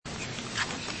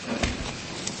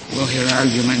We'll hear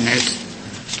argument next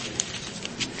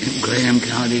in Graham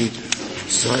County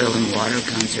Soil and Water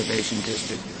Conservation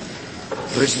District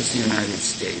versus the United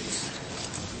States.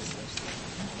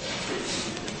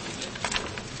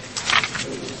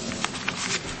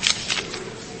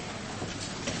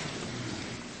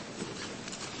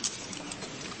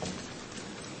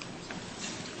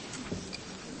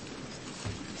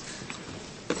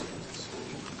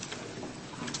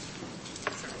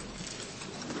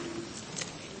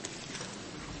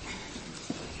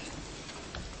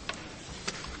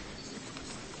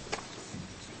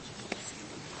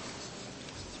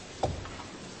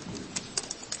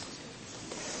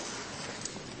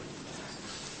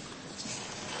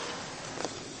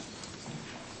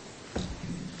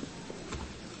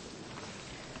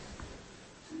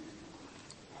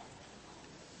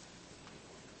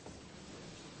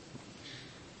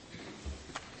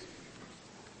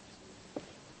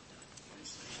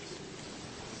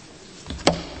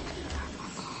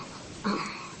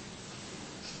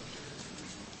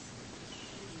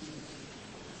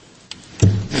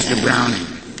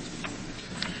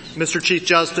 Mr. Chief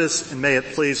Justice, and may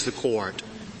it please the Court,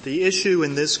 the issue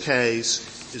in this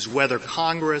case is whether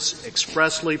Congress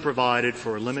expressly provided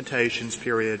for a limitations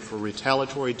period for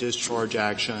retaliatory discharge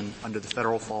action under the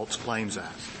Federal False Claims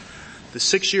Act. The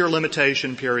 6-year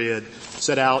limitation period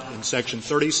set out in Section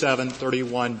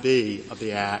 3731B of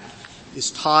the Act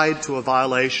is tied to a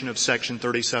violation of Section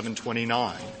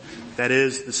 3729, that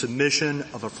is, the submission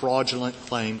of a fraudulent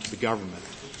claim to the government.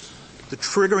 The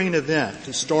triggering event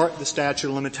to start the statute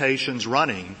of limitations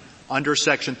running under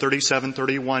Section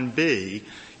 3731B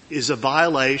is a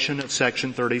violation of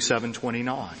Section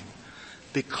 3729.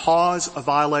 Because a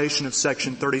violation of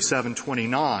Section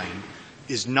 3729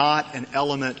 is not an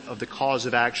element of the cause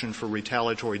of action for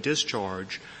retaliatory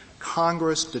discharge,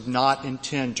 Congress did not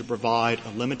intend to provide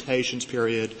a limitations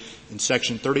period in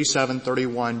Section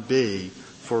 3731B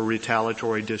for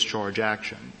retaliatory discharge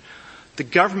action. The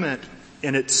government,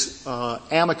 in its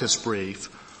amicus brief,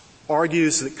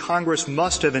 argues that Congress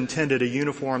must have intended a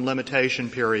uniform limitation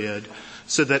period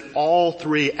so that all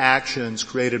three actions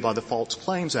created by the False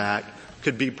Claims Act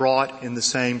could be brought in the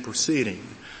same proceeding.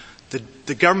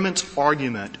 The government's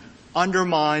argument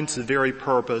undermines the very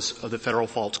purpose of the Federal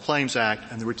False Claims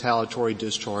Act and the retaliatory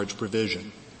discharge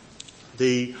provision.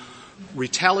 The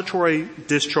retaliatory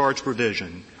discharge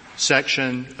provision,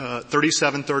 Section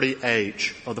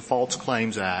 3730H of the False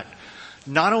Claims Act,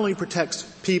 not only protects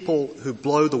people who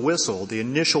blow the whistle, the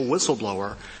initial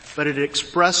whistleblower, but it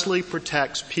expressly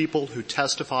protects people who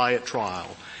testify at trial.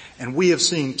 And we have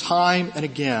seen time and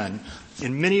again,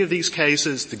 in many of these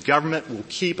cases, the government will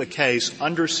keep a case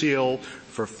under seal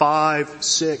for 5,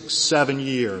 6, 7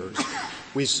 years.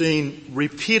 We've seen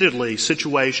repeatedly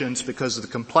situations, because of the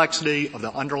complexity of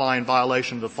the underlying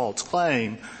violation of the false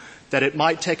claim, that it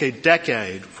might take a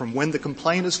decade from when the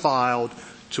complaint is filed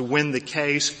to when the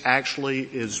case actually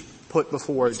is put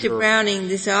before a jury. Mr. Browning,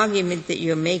 this argument that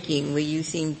you're making, where you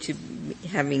seem to be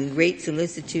having great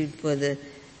solicitude for the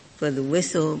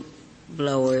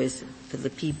whistleblowers, for the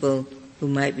people who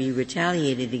might be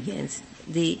retaliated against,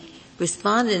 the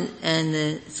respondent and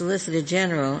the Solicitor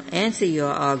General answer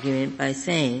your argument by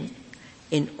saying,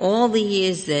 in all the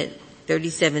years that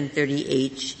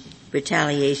 3730H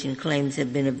retaliation claims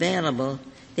have been available,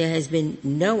 there has been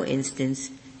no instance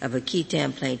of a qui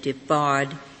tam plaintiff barred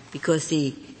because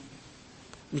the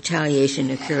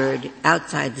retaliation occurred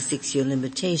outside the 6-year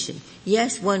limitation.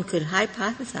 Yes, one could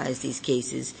hypothesize these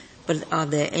cases, but are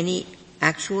there any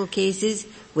actual cases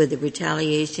where the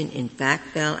retaliation in fact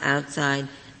fell outside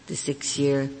the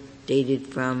 6-year dated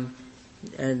from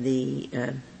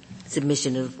the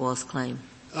submission of the false claim?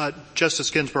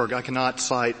 Justice Ginsburg, I cannot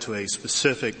cite to a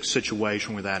specific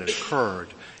situation where that has occurred.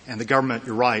 And the government,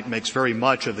 you're right, makes very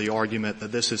much of the argument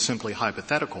that this is simply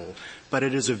hypothetical. But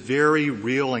it is a very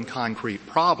real and concrete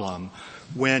problem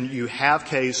when you have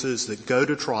cases that go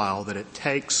to trial, that it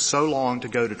takes so long to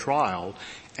go to trial,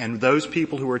 and those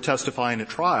people who are testifying at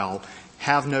trial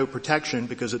have no protection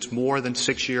because it's more than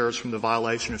 6 years from the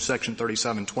violation of Section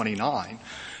 3729.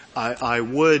 I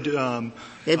would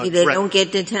maybe they don't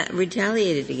get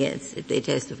retaliated against if they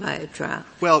testify at trial.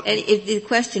 Well, and if the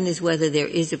question is whether there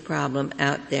is a problem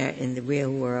out there in the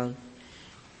real world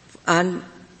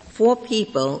for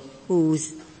people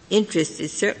whose interest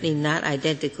is certainly not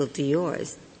identical to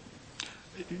yours.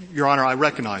 Your Honor, I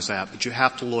recognize that, but you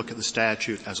have to look at the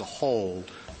statute as a whole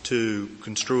to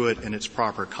construe it in its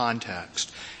proper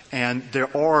context. And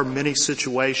there are many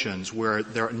situations where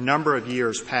there are a number of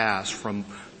years pass from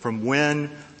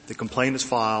when the complaint is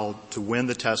filed to when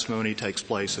the testimony takes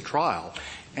place at trial.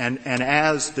 And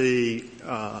as the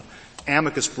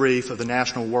amicus brief of the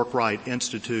National Work-Right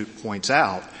Institute points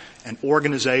out, an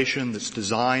organization that's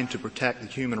designed to protect the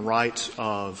human rights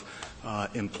of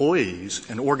employees,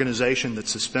 an organization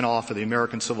that's a spinoff of the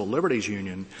American Civil Liberties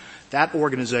Union, that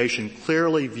organization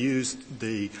clearly views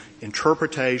the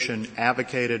interpretation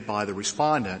advocated by the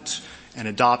respondents and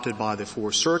adopted by the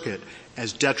Fourth Circuit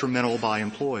as detrimental by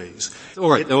employees. All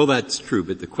right, all that's true,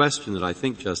 but the question that I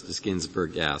think Justice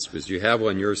Ginsburg asked was, you have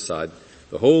on your side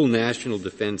the whole National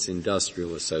Defense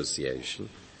Industrial Association.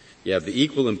 You have the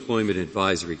Equal Employment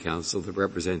Advisory Council that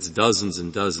represents dozens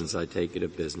and dozens, I take it,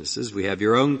 of businesses. We have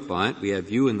your own client. We have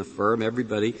you in the firm.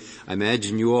 Everybody, I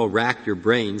imagine you all racked your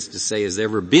brains to say, has there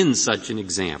ever been such an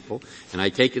example? And I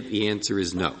take it the answer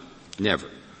is no. Never.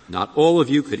 Not all of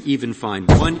you could even find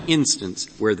one instance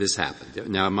where this happened.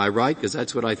 Now, am I right? Because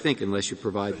that's what I think, unless you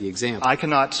provide the example. I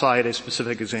cannot cite a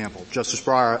specific example. Justice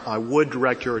Breyer, I would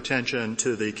direct your attention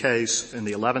to the case in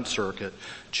the 11th Circuit,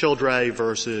 Childre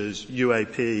versus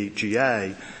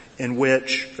UAPGA, in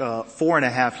which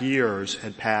 4.5 years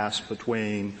had passed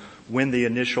between when the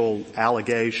initial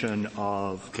allegation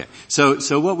of... Okay.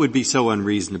 So what would be so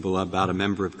unreasonable about a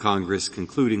member of Congress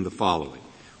concluding the following?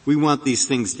 We want these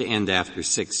things to end after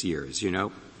 6 years,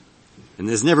 And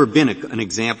there's never been an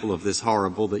example of this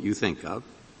horrible that you think of.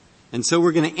 And so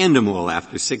we're going to end them all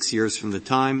after 6 years from the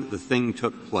time the thing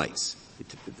took place.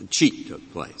 The cheat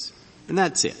took place. And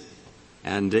that's it.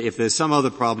 And if there's some other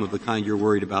problem of the kind you're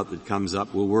worried about that comes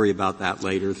up, we'll worry about that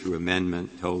later through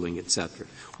amendment, tolling, etc.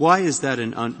 Why is that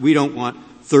we don't want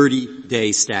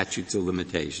 30-day statutes of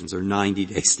limitations or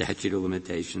 90-day statute of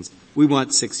limitations. We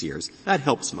want 6 years. That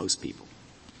helps most people.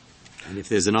 And if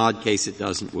there's an odd case it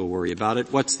doesn't, we'll worry about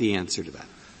it. What's the answer to that?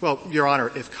 Well, Your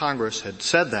Honor, if Congress had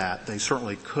said that, they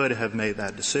certainly could have made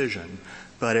that decision,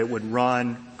 but it would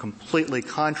run completely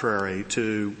contrary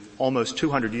to almost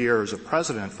 200 years of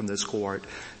precedent from this Court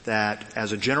that,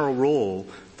 as a general rule,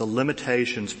 the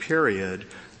limitations period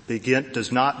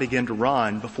does not begin to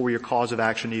run before your cause of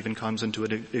action even comes into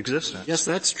existence. Yes,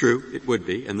 that's true. It would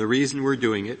be. And the reason we're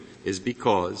doing it is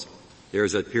because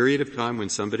there's a period of time when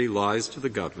somebody lies to the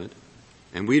government,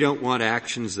 and we don't want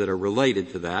actions that are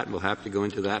related to that, and we'll have to go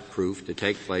into that proof, to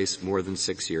take place more than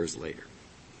 6 years later.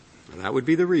 Now, that would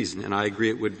be the reason, and I agree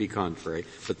it would be contrary.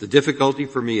 But the difficulty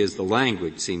for me is the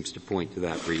language seems to point to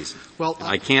that reason. Well,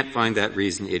 I can't find that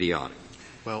reason idiotic.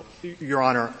 Well, Your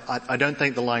Honor, I don't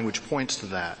think the language points to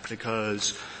that,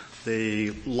 because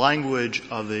the language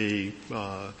of the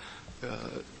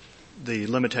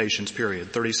limitations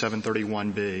period,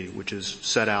 3731B, which is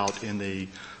set out in the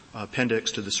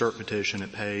appendix to the cert petition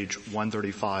at page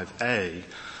 135A,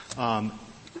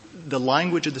 the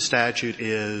language of the statute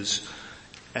is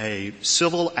a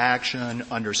civil action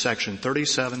under Section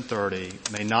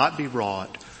 3730 may not be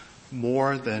brought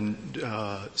more than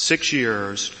 6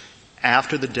 years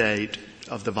after the date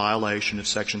of the violation of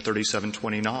Section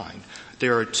 3729.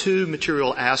 There are two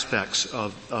material aspects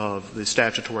of the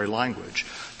statutory language.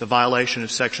 The violation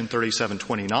of Section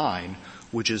 3729,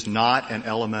 which is not an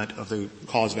element of the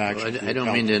cause of action. Well, I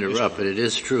don't mean to interrupt, but it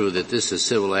is true that this is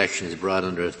civil action is brought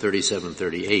under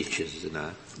 3730H, is it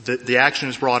not? The action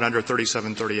is brought under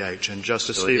 3730H, and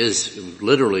Justice Stevens... So it is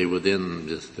literally within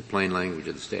the plain language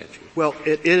of the statute. Well,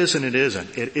 it is and it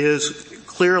isn't. It is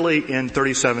clearly in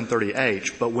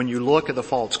 3730H, but when you look at the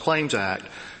False Claims Act,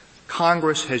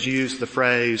 Congress has used the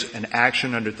phrase an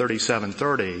action under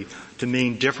 3730 to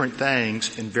mean different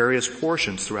things in various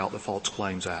portions throughout the False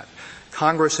Claims Act.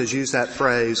 Congress has used that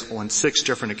phrase on 6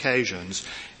 different occasions,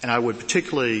 and I would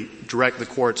particularly direct the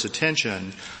Court's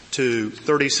attention to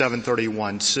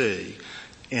 3731C.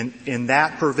 In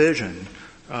that provision,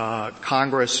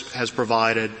 Congress has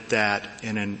provided that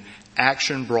in an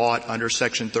action brought under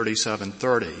Section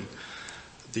 3730,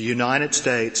 the United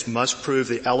States must prove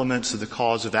the elements of the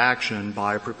cause of action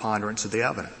by a preponderance of the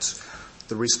evidence.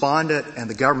 The respondent and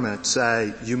the government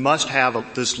say you must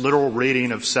have this literal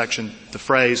reading of the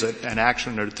phrase an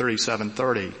action under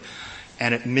 3730,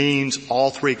 and it means all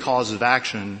 3 causes of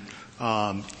action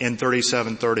in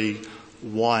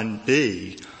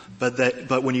 3731B.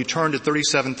 But when you turn to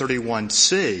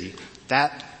 3731C,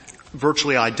 that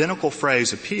virtually identical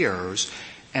phrase appears,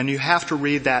 and you have to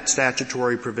read that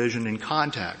statutory provision in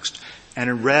context. And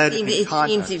in context. It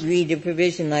seems to read a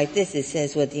provision like this. It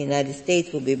says what the United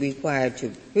States will be required to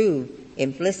prove.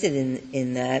 Implicit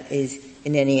in that is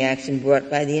in any action brought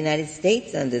by the United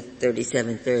States under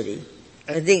 3730.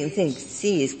 I think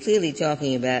C is clearly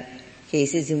talking about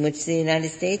cases in which the United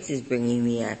States is bringing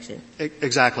the action.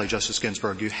 Exactly, Justice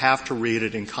Ginsburg. You have to read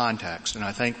it in context. And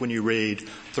I think when you read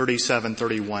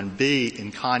 3731B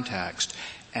in context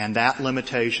and that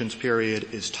limitations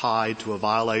period is tied to a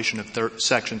violation of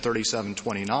Section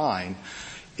 3729,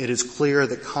 it is clear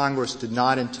that Congress did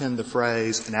not intend the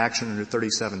phrase an action under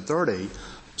 3730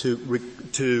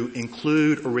 to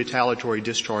include a retaliatory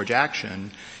discharge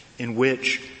action in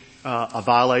which a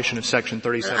violation of Section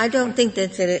 37. I don't think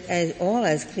that's at all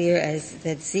as clear as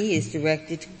that C is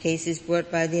directed to cases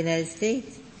brought by the United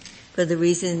States, for the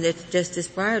reason that Justice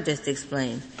Breyer just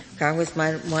explained. Congress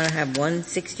might want to have one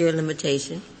 6-year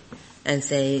limitation and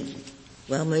say,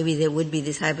 well, maybe there would be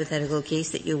this hypothetical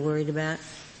case that you're worried about,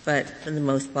 but for the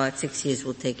most part, 6 years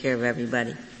will take care of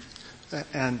everybody.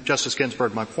 And Justice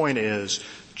Ginsburg, my point is,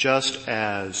 just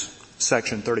as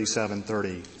Section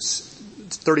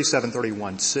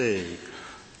 3731C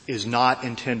is not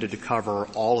intended to cover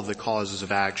all of the causes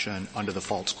of action under the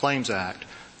False Claims Act,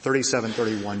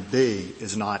 3731B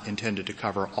is not intended to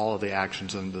cover all of the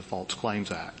actions under the False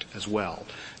Claims Act as well.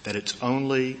 That it's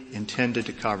only intended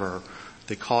to cover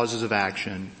the causes of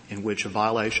action in which a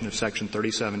violation of Section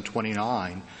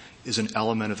 3729 is an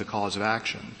element of the cause of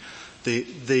action.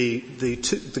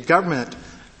 The government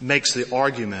makes the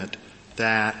argument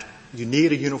that you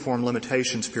need a uniform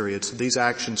limitations period so these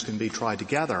actions can be tried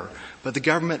together, but the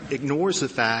government ignores the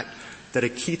fact that a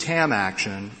qui tam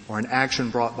action or an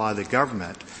action brought by the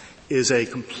government is a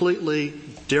completely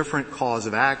different cause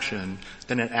of action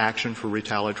than an action for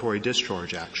retaliatory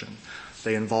discharge action.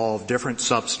 They involve different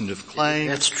substantive claims.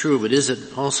 That's true, but is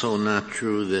it also not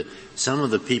true that some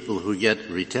of the people who get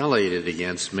retaliated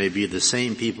against may be the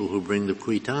same people who bring the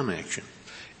qui tam action?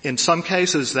 In some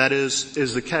cases, that is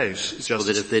the case. So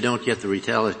that if they don't get the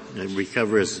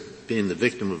recover as being the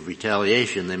victim of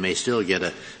retaliation, they may still get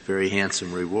a very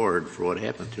handsome reward for what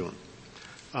happened to them.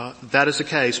 That is the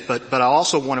case, but I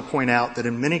also want to point out that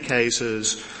in many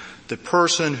cases, the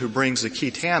person who brings the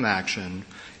qui tam action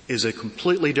is a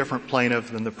completely different plaintiff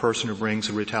than the person who brings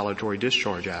a retaliatory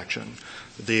discharge action.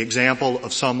 The example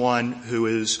of someone who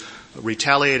is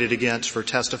retaliated against for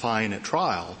testifying at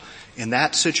trial, in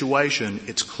that situation,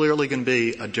 it's clearly going to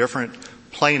be a different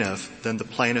plaintiff than the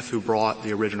plaintiff who brought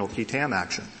the original qui tam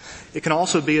action. It can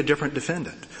also be a different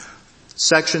defendant.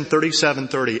 Section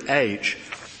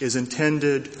 3730H is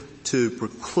intended to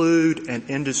preclude an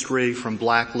industry from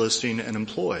blacklisting an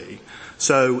employee.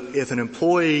 So if an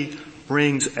employee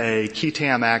brings a qui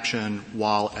tam action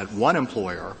while at one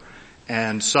employer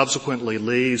and subsequently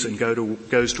leaves and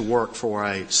goes to work for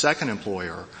a second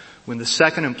employer, when the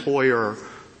second employer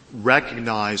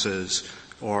recognizes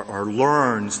or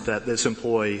learns that this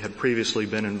employee had previously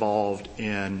been involved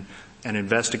in an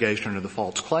investigation under the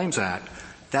False Claims Act,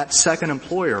 that second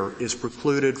employer is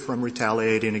precluded from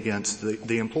retaliating against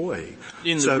the employee.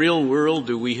 In the real world,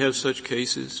 do we have such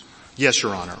cases? Yes,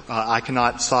 Your Honor. I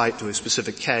cannot cite to a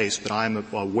specific case, but I'm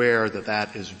aware that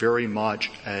that is very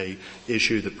much a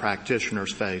issue that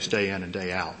practitioners face day in and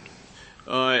day out.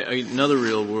 Another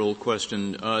real world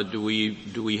question, do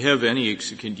you have any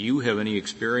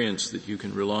experience that you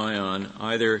can rely on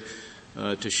either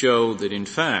to show that in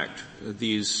fact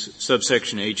these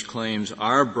subsection H claims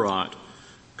are brought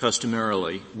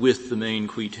customarily with the main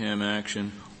qui tam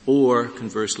action, or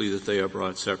conversely that they are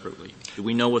brought separately? Do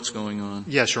we know what's going on?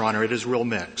 Yes, Your Honor, it is real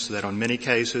mixed, that on many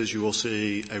cases you will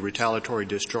see a retaliatory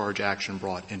discharge action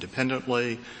brought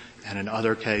independently, and in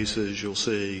other cases you'll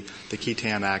see the qui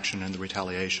tam action and the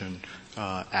retaliation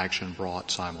action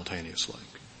brought simultaneously.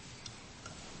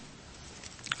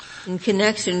 In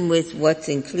connection with what's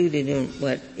included and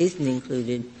what isn't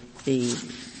included,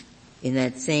 in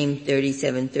that same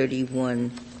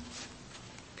 3731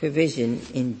 provision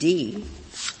in D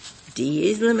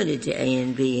is limited to A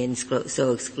and B and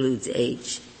so excludes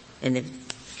H. And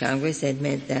if Congress had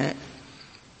meant that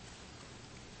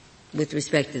with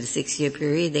respect to the 6-year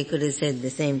period, they could have said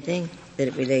the same thing, that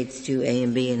it relates to A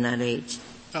and B and not H.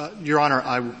 Your Honor,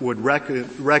 I would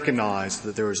recognize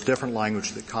that there is different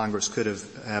language that Congress could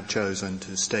have chosen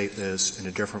to state this in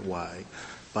a different way.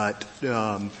 But,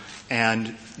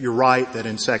 and you're right that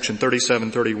in section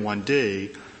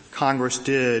 3731D, Congress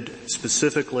did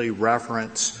specifically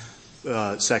reference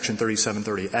section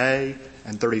 3730A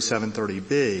and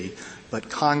 3730B, but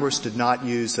Congress did not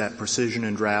use that precision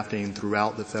in drafting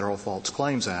throughout the Federal False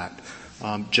Claims Act.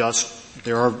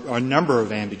 There are a number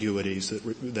of ambiguities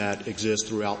that exist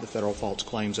throughout the Federal False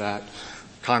Claims Act.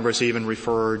 Congress even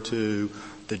referred to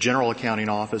the General Accounting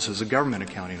Office as a government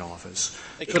accounting office.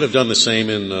 They could have done the same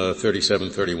in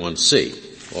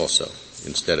 3731C also.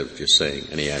 Instead of just saying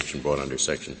any action brought under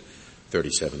section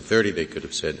 3730, they could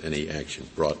have said any action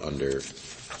brought under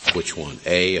which one?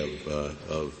 A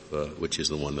of which is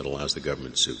the one that allows the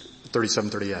government suit?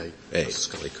 3730A. A.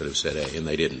 They could have said A, and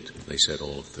they didn't. They said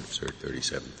all of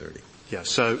 3730. Yes.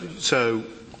 So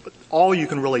all you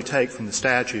can really take from the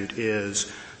statute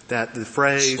is that the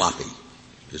phrase sloppy.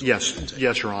 Yes,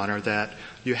 Your Honor, that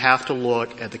you have to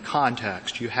look at the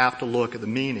context. You have to look at the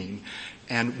meaning.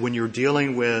 And when you're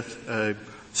dealing with a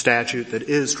statute that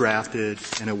is drafted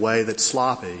in a way that's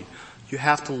sloppy, you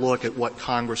have to look at what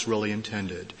Congress really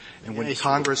intended. And when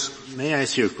May I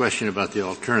ask you a question about the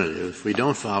alternative? If we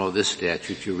don't follow this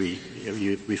statute, you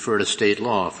refer to state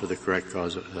law for the correct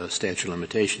cause of statute of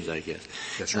limitations, I guess.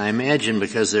 Yes, and I imagine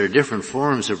because there are different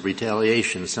forms of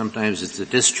retaliation, sometimes it's a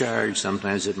discharge,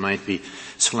 sometimes it might be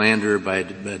slander by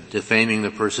defaming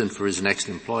the person for his next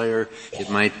employer,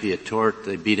 it might be a tort,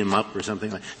 they beat him up or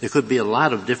something like that. There could be a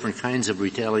lot of different kinds of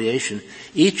retaliation,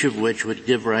 each of which would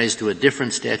give rise to a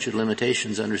different statute of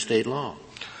limitations under state law.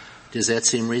 Does that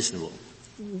seem reasonable?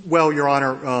 Well, Your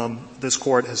Honor, this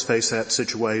Court has faced that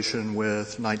situation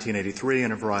with 1983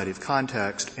 in a variety of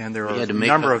contexts, and there are a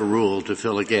number of rule to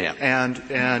fill a gap. And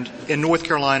in North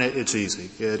Carolina, it's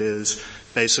easy. It is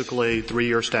basically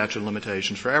 3-year statute of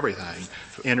limitations for everything.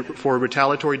 And for a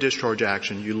retaliatory discharge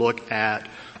action, you look at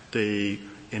in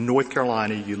North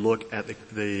Carolina, you look at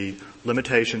the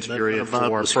limitations period for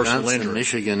personal injury.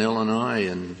 Michigan, Illinois,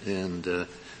 and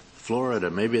Florida,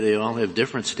 maybe they all have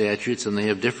different statutes and they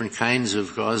have different kinds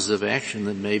of causes of action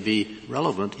that may be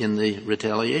relevant in the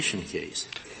retaliation case.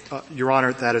 Your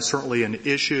Honor, that is certainly an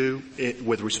issue.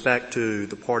 With respect to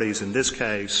the parties in this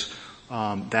case,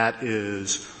 that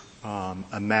is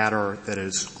a matter that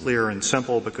is clear and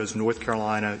simple because North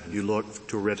Carolina, you look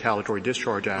to a retaliatory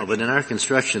discharge action. But in our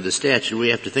construction of the statute, we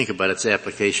have to think about its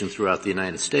application throughout the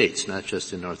United States, not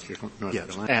just in North Carolina.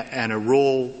 Yes, and a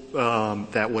rule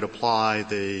that would apply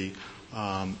the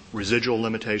residual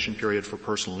limitation period for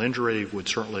personal injury would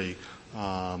certainly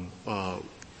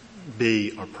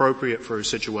be appropriate for a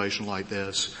situation like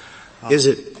this. Is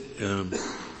it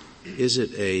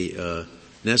a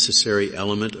necessary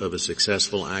element of a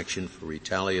successful action for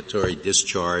retaliatory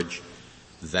discharge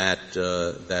that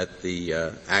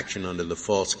the action under the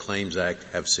False Claims Act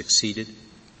have succeeded?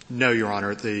 No, Your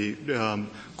Honor. The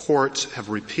courts have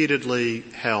repeatedly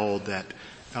held that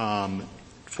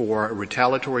for a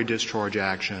retaliatory discharge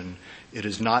action, it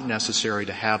is not necessary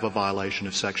to have a violation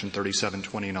of Section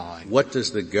 3729. What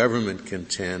does the government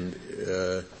contend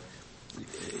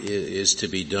is to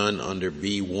be done under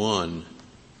B1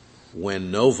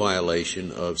 when no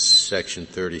violation of Section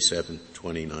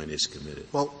 3729 is committed?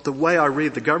 Well, the way I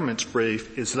read the government's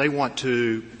brief is they want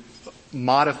to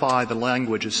modify the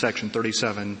language of Section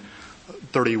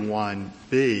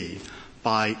 3731B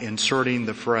by inserting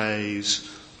the phrase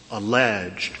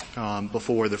alleged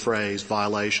before the phrase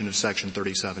violation of Section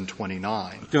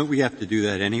 3729. Don't we have to do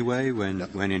that anyway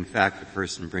when in fact the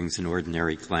person brings an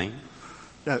ordinary claim?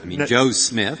 Joe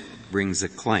Smith brings a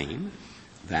claim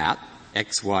that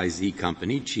XYZ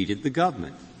company cheated the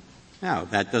government. Now,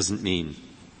 that doesn't mean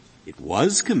it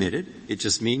was committed. It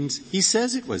just means he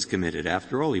says it was committed.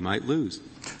 After all, he might lose.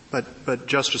 But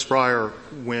Justice Breyer,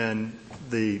 when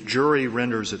the jury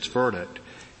renders its verdict,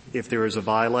 if there is a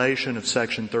violation of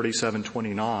Section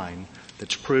 3729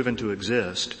 that's proven to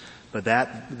exist, but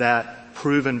that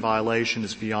proven violation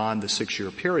is beyond the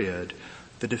 6-year period,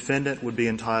 the defendant would be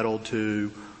entitled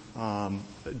to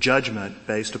judgment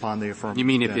based upon the affirmative You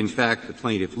mean if in fact the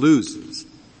plaintiff loses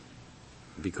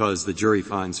because the jury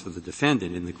finds for the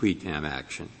defendant in the qui tam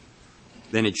action,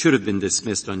 then it should have been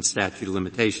dismissed on statute of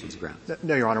limitations grounds?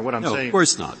 No, Your Honor, what I'm saying... No, of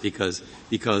course not, because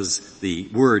the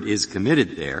word is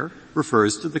committed there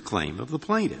refers to the claim of the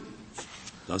plaintiff,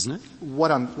 doesn't it?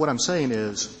 What I'm saying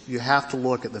is you have to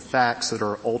look at the facts that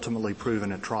are ultimately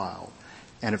proven at trial.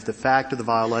 And if the fact of the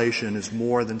violation is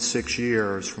more than 6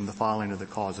 years from the filing of the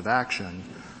cause of action,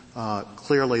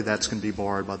 clearly that's going to be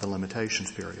barred by the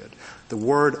limitations period. The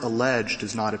word alleged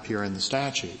does not appear in the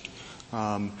statute.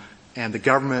 And the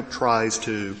government tries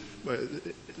to,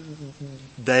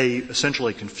 they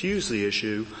essentially confuse the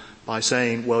issue by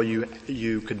saying, well, a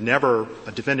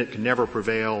defendant could never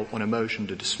prevail on a motion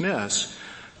to dismiss,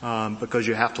 because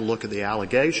you have to look at the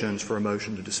allegations for a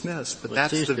motion to dismiss. But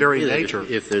that's the very nature.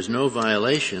 If there's no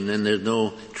violation, then there's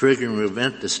no triggering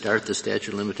event to start the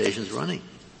statute of limitations running.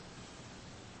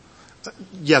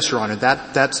 Yes, Your Honor,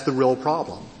 that's the real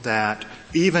problem. That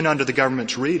even under the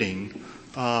government's reading,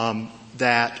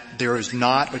 that there is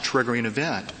not a triggering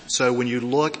event. So when you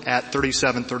look at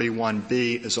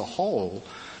 3731B as a whole,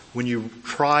 when you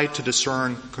try to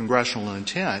discern congressional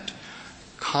intent,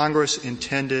 Congress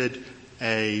intended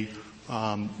the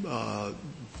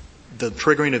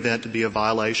triggering event to be a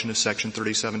violation of Section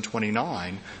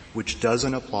 3729, which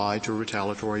doesn't apply to a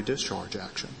retaliatory discharge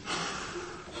action.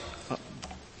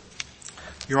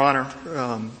 Your Honor,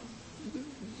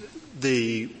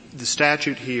 The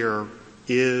statute here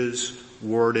is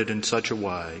worded in such a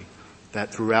way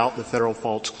that throughout the Federal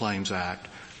False Claims Act,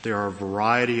 there are a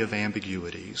variety of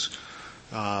ambiguities.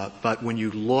 But when you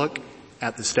look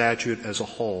at the statute as a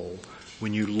whole,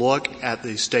 when you look at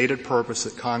the stated purpose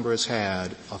that Congress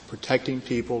had of protecting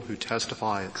people who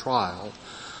testify at trial,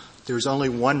 there's only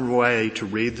one way to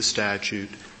read the statute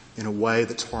in a way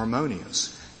that's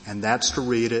harmonious, and that's to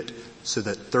read it so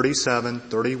that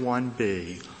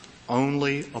 3731B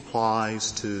only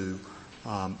applies to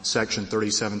Section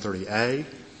 3730A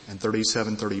and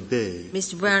 3730B.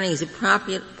 Mr. Browning, is it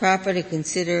proper to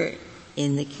consider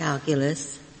in the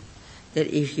calculus that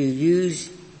if you use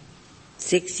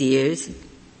 6 years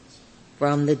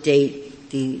from the date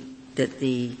that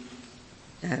the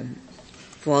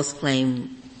false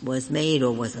claim was made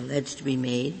or was alleged to be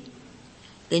made,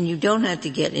 then you don't have to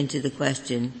get into the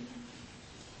question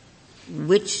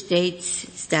which state's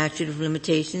statute of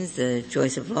limitations, the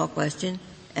choice of law question,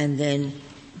 and then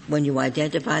when you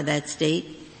identify that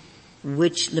state,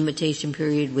 which limitation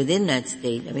period within that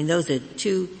state. I mean, those are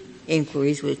two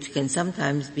inquiries which can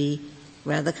sometimes be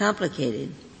rather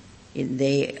complicated.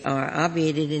 They are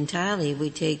obviated entirely if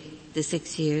we take the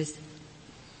 6 years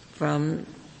from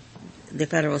the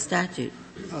federal statute.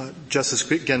 Justice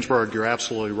Ginsburg, you're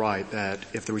absolutely right that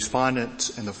if the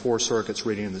respondents and the Four Circuits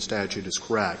reading of the statute is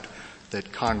correct,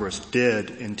 that Congress did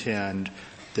intend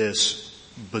this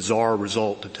bizarre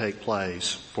result to take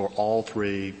place for all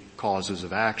three causes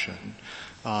of action,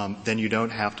 then you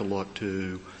don't have to look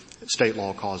to state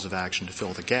law cause of action to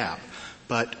fill the gap.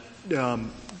 But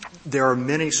there are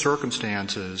many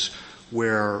circumstances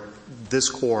where this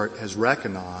Court has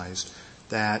recognized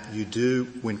that you do,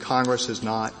 when Congress has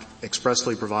not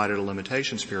expressly provided a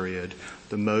limitations period,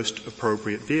 the most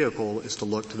appropriate vehicle is to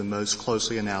look to the most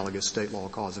closely analogous state law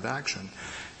cause of action.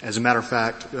 As a matter of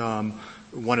fact,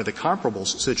 one of the comparable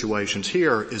situations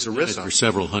here is ERISA. For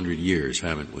several hundred years,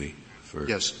 haven't we? For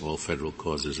yes. All federal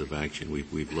causes of action,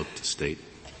 we've looked to state.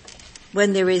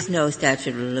 When there is no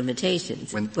statute of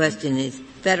limitations, the question is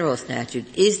federal statute,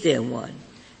 is there one?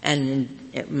 And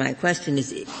my question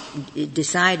is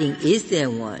deciding, is there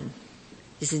one?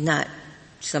 This is not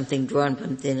something drawn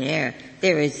from thin air.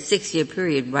 There is a 6-year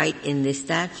period right in this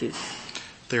statute.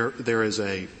 There is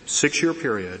a 6-year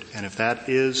period, and if that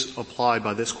is applied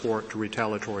by this Court to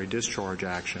retaliatory discharge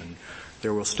action,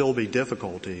 there will still be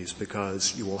difficulties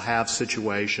because you will have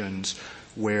situations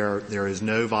where there is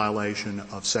no violation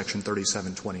of Section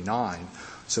 3729.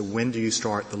 So when do you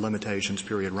start the limitations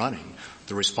period running?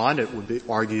 The respondent would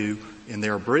argue in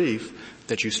their brief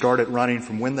that you start it running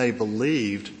from when they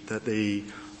believed that the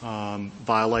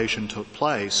violation took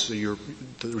place. So the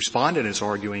respondent is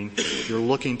arguing you're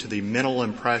looking to the mental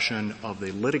impression of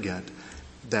the litigant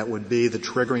that would be the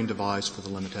triggering device for the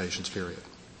limitations period.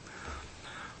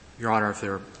 Your Honor, if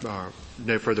there are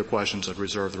no further questions, I'd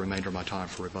reserve the remainder of my time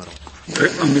for rebuttal.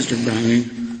 Mr. Browning,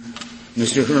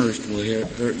 Mr. Hurst,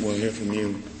 we'll hear from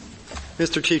you.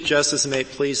 Mr. Chief Justice, and may it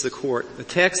please the Court, the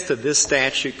text of this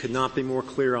statute could not be more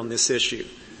clear on this issue.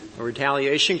 A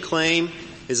retaliation claim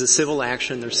is a civil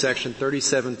action under Section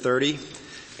 3730,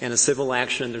 and a civil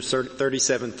action under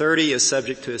 3730 is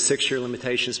subject to a 6-year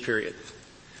limitations period.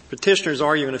 Petitioners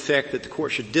argue, in effect, that the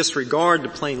Court should disregard the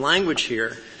plain language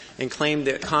here and claim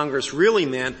that Congress really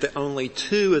meant that only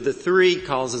 2 of the 3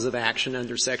 causes of action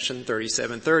under Section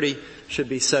 3730 should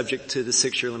be subject to the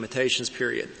 6-year limitations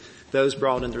period, those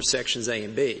brought under Sections A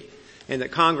and B. And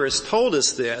that Congress told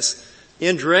us this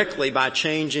indirectly by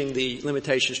changing the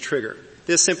limitations trigger.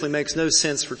 This simply makes no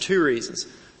sense for 2 reasons.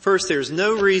 First, there's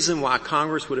no reason why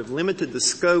Congress would have limited the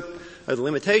scope of the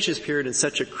limitations period in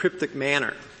such a cryptic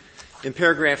manner. In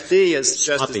paragraph D, as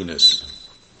Sloppiness.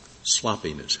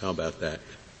 How about that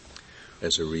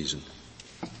as a reason?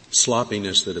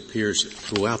 Sloppiness that appears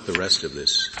throughout the rest of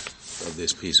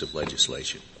this piece of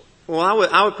legislation. Well,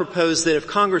 I would propose that if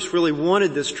Congress really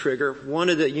wanted this trigger,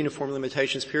 wanted a uniform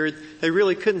limitations period, they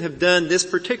really couldn't have done this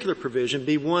particular provision,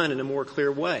 B1, in a more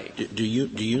clear way. Do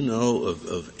you know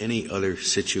of any other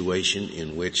situation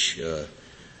in which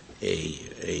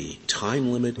a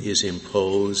time limit is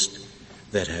imposed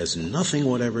that has nothing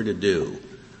whatever to do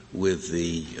with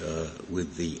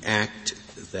the act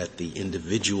that the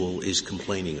individual is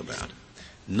complaining about?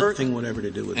 Nothing whatever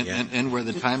to do with the act. And where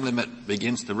the time limit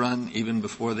begins to run even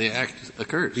before the act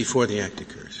occurs. Before the act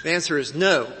occurs. The answer is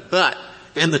no, but.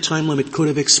 And the time limit could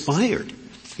have expired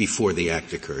before the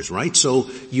act occurs, right? So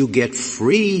you get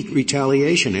free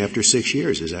retaliation after 6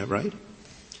 years, is that right?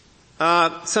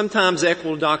 Sometimes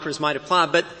equitable doctrines might apply,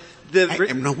 but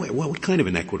what kind of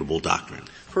an equitable doctrine?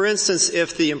 For instance,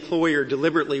 if the employer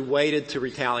deliberately waited to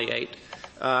retaliate,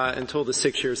 until the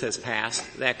 6 years has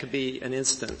passed. That could be an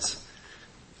instance.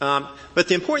 But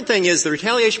the important thing is the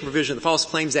retaliation provision of the False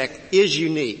Claims Act is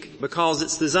unique because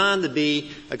it's designed to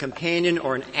be a companion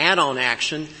or an add-on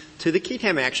action to the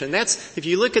Ketam action. That's, if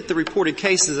you look at the reported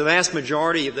cases, the vast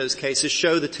majority of those cases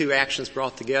show the two actions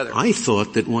brought together. I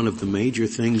thought that one of the major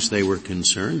things they were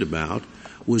concerned about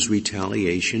was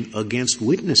retaliation against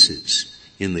witnesses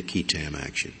in the Ketam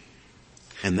action.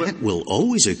 And that will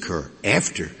always occur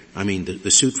after. I mean,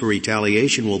 the suit for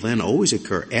retaliation will then always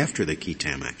occur after the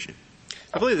Ketam action.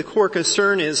 I believe the core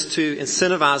concern is to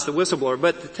incentivize the whistleblower,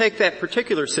 but to take that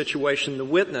particular situation, the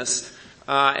witness,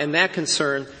 and that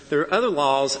concern, there are other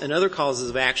laws and other causes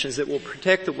of actions that will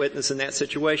protect the witness in that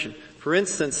situation. For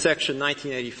instance, Section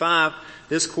 1985,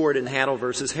 this court in Haddle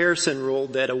versus Harrison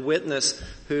ruled that a witness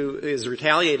who is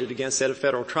retaliated against at a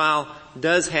federal trial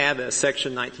does have a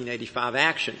Section 1985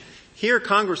 action. Here,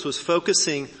 Congress was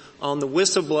focusing on the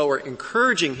whistleblower,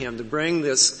 encouraging him to bring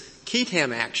this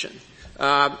Ketam action.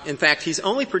 In fact, he's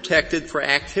only protected for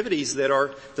activities that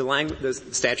are, the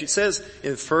statute says,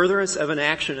 in furtherance of an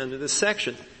action under this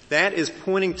section. That is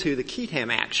pointing to the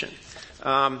Ketam action.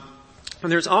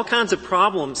 And there's all kinds of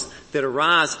problems that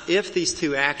arise if these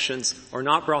two actions are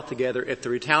not brought together, if the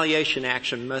retaliation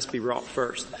action must be brought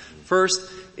first.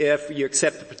 First, if you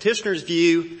accept the petitioner's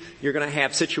view, you're going to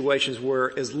have situations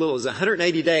where as little as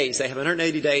 180 days, they have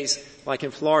 180 days, like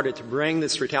in Florida, to bring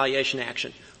this retaliation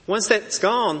action. Once that's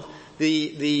gone,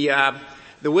 the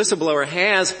whistleblower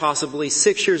has possibly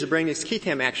 6 years to bring this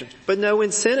Ketam action, but no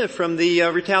incentive from the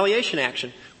retaliation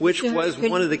action, which was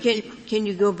one of the key. Can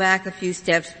you go back a few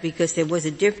steps, because there was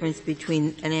a difference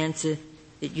between an answer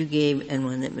that you gave and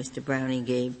one that Mr. Browning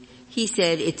gave. He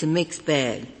said it's a mixed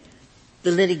bag.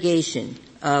 The litigation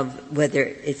of whether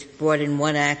it's brought in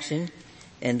one action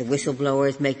and the whistleblower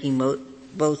is making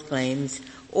both claims,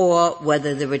 or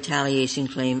whether the retaliation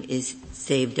claim is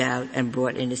saved out and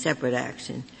brought in a separate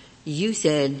action. You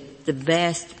said the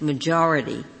vast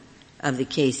majority of the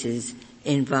cases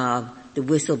involve the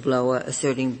whistleblower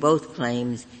asserting both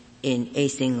claims in a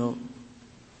single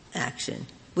action.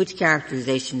 Which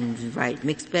characterization is right?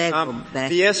 Mixed bag or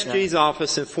vast? The SG's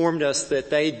office informed us that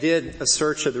they did a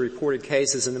search of the reported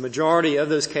cases, and the majority of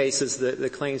those cases, the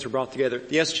claims were brought together.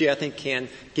 The SG, I think, can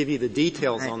give you the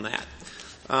details on that.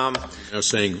 They're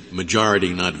saying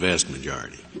majority, not vast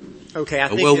majority. Okay, I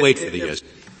think we'll wait for the SG.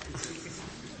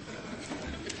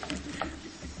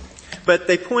 But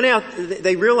they point out,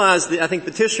 they realize, I think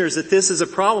petitioners, that this is a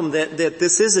problem, that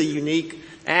this is a unique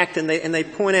act, and they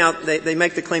point out, they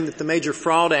make the claim that the Major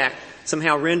Fraud Act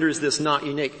somehow renders this not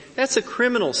unique. That's a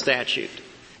criminal statute,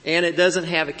 and it doesn't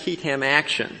have a Ketam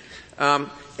action.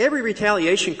 Every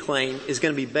retaliation claim is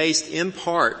going to be based in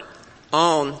part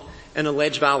on an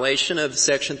alleged violation of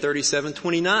Section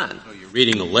 3729. Oh, you're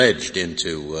reading alleged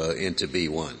into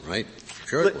B1, right?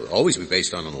 Sure, it will always be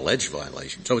based on an alleged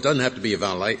violation. So it doesn't have to be a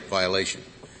violation.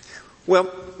 Well,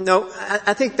 no,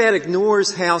 I think that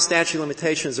ignores how statute of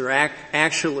limitations are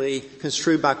actually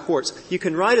construed by courts. You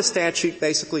can write a statute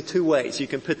basically two ways. You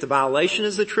can put the violation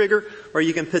as the trigger, or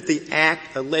you can put the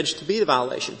act alleged to be the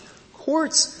violation.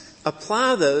 Courts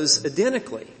apply those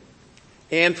identically.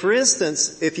 And for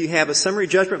instance, if you have a summary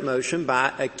judgment motion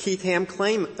by a Ketam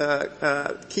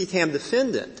Ketam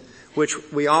defendant, which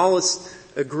we all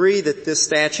agree that this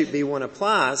statute B1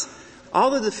 applies,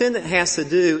 all the defendant has to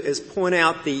do is point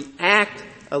out the act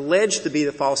alleged to be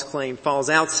the false claim falls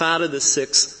outside of the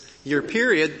 6-year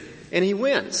period, and he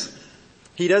wins.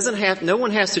 No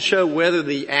one has to show whether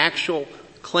the actual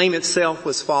claim itself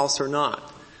was false or not.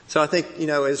 So I think,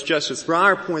 as Justice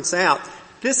Breyer points out,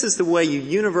 this is the way you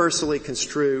universally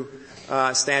construe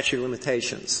statute of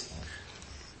limitations.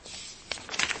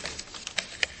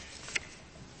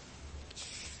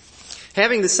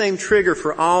 Having the same trigger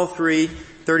for all three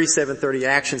 3730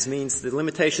 actions means the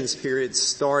limitations period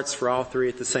starts for all three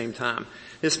at the same time.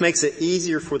 This makes it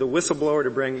easier for the whistleblower to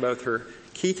bring both her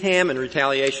Ketam and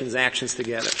retaliations actions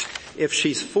together. If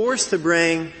she's forced to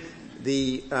bring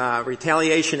the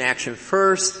retaliation action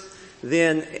first,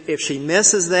 then if she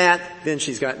misses that, then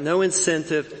she's got no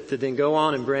incentive to then go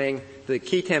on and bring the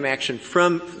Ketam action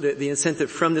from the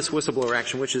incentive from this whistleblower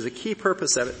action, which is a key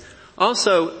purpose of it.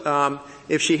 Also,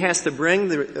 if she has to bring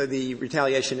the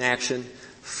retaliation action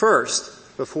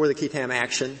first before the Ketam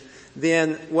action,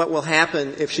 then what will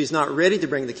happen if she's not ready to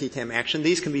bring the Ketam action?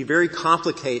 These can be very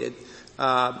complicated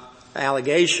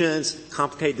allegations,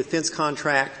 complicated defense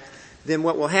contract. Then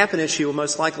what will happen is she will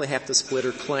most likely have to split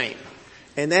her claim.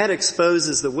 And that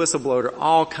exposes the whistleblower to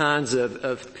all kinds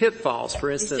of pitfalls. For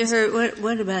instance, Mr. Hurt,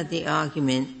 what about the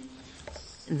argument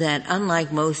that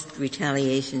unlike most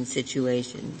retaliation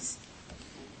situations,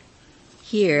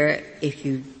 here, if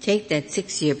you take that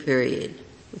 6-year period,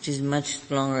 which is much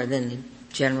longer than the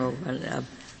general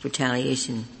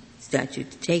retaliation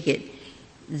statute to take it,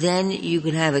 then you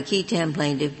could have a qui tam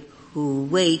plaintiff who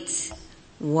waits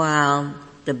while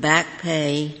the back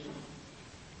pay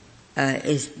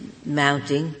is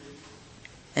mounting,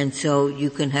 and so you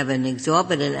can have an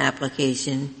exorbitant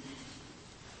application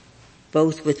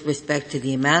both with respect to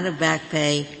the amount of back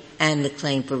pay and the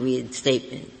claim for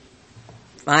reinstatement.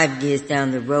 5 years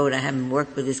down the road, I haven't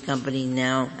worked with this company,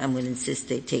 now I'm going to insist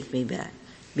they take me back,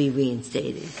 be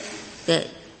reinstated.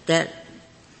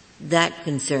 That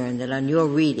concern, that on your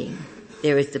reading,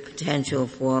 there is the potential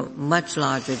for much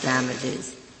larger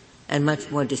damages and much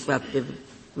more disruptive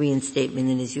reinstatement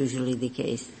than is usually the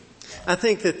case. I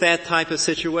think that type of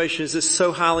situation is just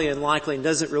so highly unlikely and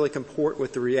doesn't really comport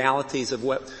with the realities of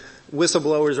what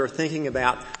whistleblowers are thinking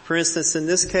about. For instance, in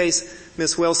this case,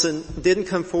 Ms. Wilson didn't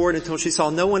come forward until she saw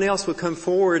no one else would come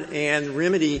forward and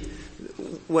remedy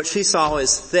what she saw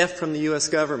as theft from the U.S.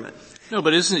 government. No,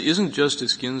 but isn't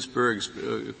Justice Ginsburg's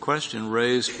question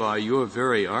raised by your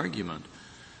very argument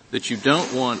that you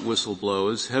don't want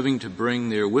whistleblowers having to bring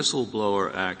their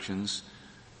whistleblower actions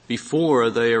before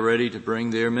they are ready to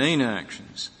bring their main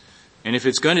actions? And if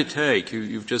it's going to take,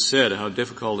 you've just said how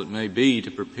difficult it may be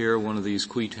to prepare one of these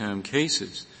qui tam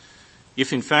cases.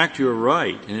 If in fact you're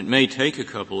right, and it may take a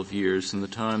couple of years from the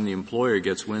time the employer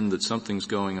gets wind that something's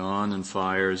going on and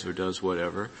fires or does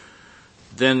whatever,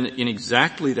 then in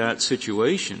exactly that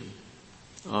situation,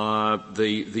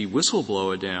 the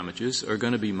whistleblower damages are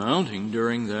going to be mounting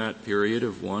during that period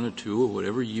of 1 or 2 or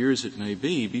whatever years it may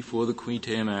be before the qui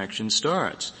tam action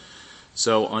starts.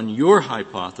 So on your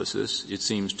hypothesis, it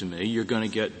seems to me, you're going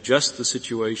to get just the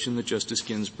situation that Justice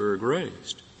Ginsburg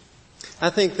raised. I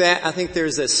think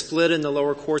there's a split in the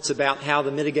lower courts about how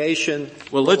the mitigation.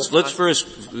 Well, let's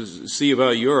first see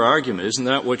about your argument. Isn't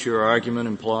that what your argument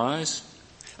implies?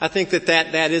 I think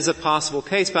that is a possible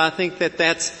case, but I think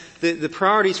that's the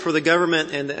priorities for the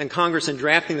government and Congress in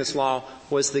drafting this law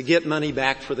was to get money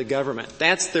back for the government.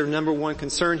 That's their number one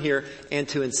concern here, and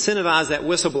to incentivize that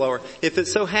whistleblower. If it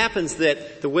so happens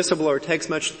that the whistleblower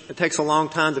takes a long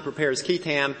time to prepare his qui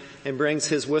tam and brings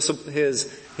his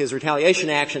retaliation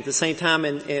action at the same time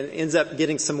and ends up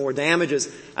getting some more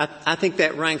damages, I think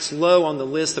that ranks low on the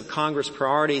list of Congress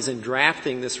priorities in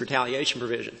drafting this retaliation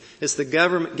provision. It's the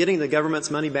government, getting the government's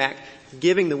money back,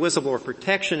 giving the whistleblower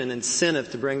protection and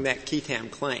incentive to bring that qui tam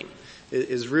claim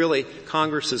is really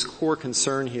Congress's core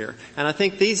concern here. And I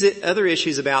think these other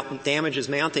issues about damages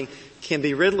mounting can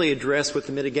be readily addressed with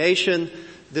the mitigation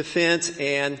defense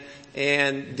and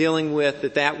dealing with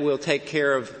that will take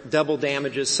care of double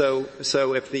damages. So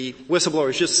if the whistleblower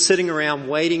is just sitting around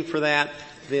waiting for that,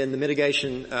 then the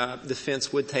mitigation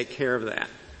defense would take care of that.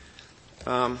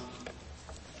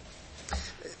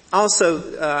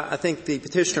 Also, I think the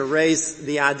petitioner raised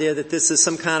the idea that this is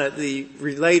some kind of the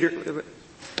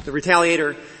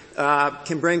retaliator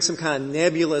can bring some kind of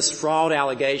nebulous fraud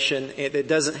allegation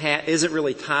that isn't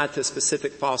really tied to a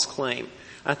specific false claim.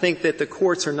 I think that the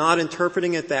courts are not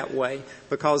interpreting it that way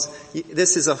because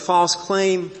this is a false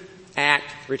claim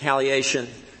act retaliation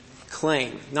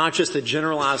claim, not just a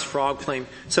generalized fraud claim.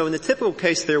 So in the typical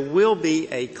case, there will be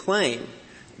a claim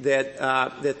that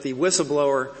the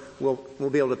whistleblower will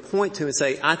be able to point to and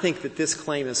say, I think that this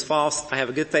claim is false. I have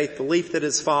a good faith belief that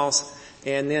it's false.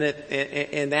 And then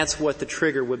and that's what the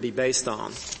trigger would be based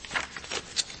on.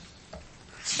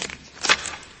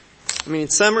 I mean, in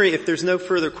summary, if there's no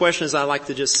further questions, I'd like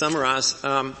to just summarize.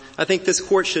 I think this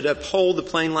court should uphold the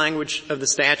plain language of the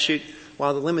statute.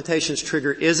 While the limitations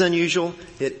trigger is unusual,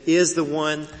 it is the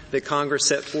one that Congress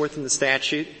set forth in the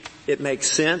statute. It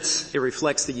makes sense. It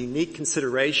reflects the unique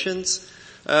considerations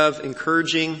of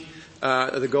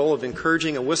the goal of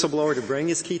encouraging a whistleblower to bring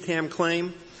his qui tam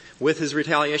claim with his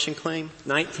retaliation claim.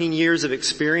 19 years of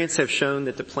experience have shown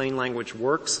that the plain language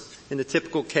works in the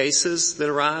typical cases that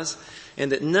arise,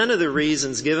 and that none of the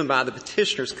reasons given by the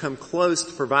petitioners come close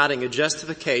to providing a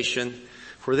justification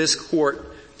for this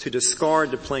court to discard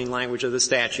the plain language of the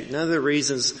statute. None of the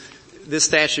reasons this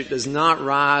statute does not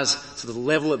rise to the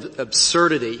level of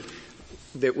absurdity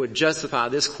that would justify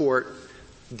this court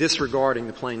disregarding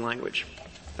the plain language.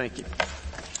 Thank you.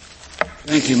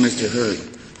 Thank you, Mr.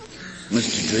 Hurd.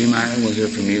 Mr. Driemeyer, we'll hear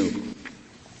from you.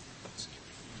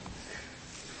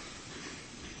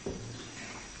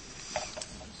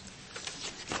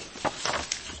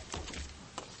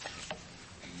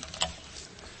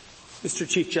 Mr.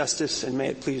 Chief Justice, and may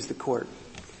it please the Court.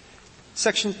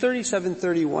 Section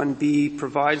 3731B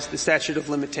provides the statute of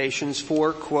limitations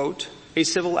for, quote, a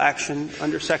civil action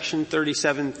under Section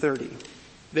 3730.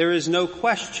 there is no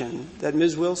question that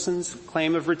Ms. Wilson's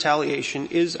claim of retaliation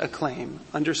is a claim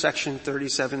under Section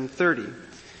 3730.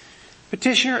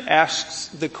 Petitioner asks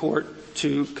the Court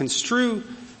to construe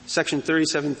Section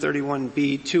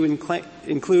 3731B to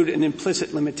include an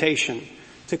implicit limitation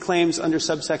to claims under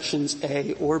subsections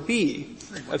A or B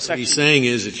of Section. What he's saying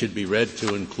is it should be read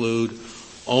to include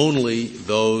only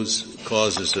those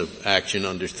causes of action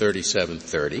under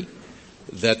 3730,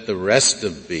 that the rest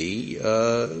of B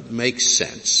makes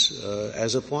sense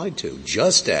as applied to,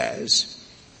 just as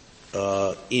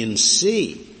in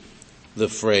C the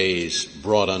phrase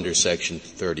brought under Section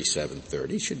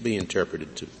 3730 should be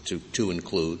interpreted to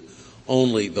include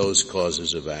only those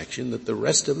causes of action that the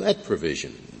rest of that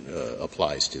provision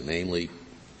applies to, namely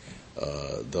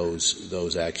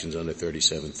those actions under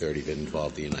 3730 that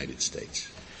involve the United States.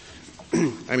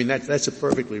 I mean, that's a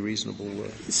perfectly reasonable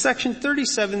Section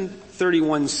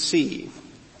 3731C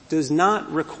does not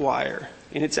require,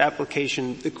 in its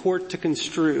application, the Court to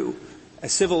construe a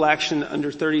civil action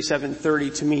under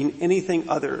 3730 to mean anything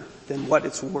other than what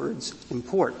its words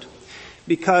import,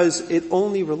 because it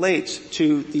only relates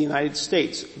to the United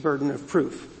States burden of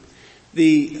proof.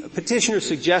 The petitioner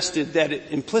suggested that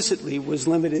it implicitly was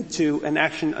limited to an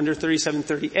action under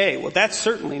 3730A. Well, that's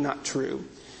certainly not true,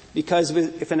 because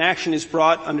if an action is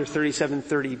brought under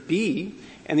 3730B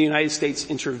and the United States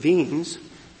intervenes,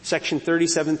 Section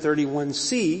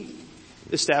 3731C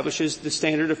establishes the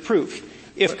standard of proof.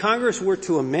 If Congress were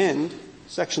to amend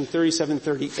Section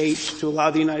 3730H to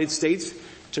allow the United States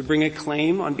to bring a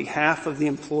claim on behalf of the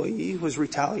employee who was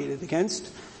retaliated against,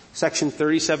 Section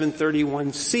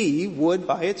 3731C would,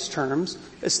 by its terms,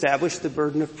 establish the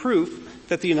burden of proof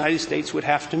that the United States would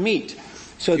have to meet.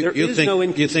 So there is no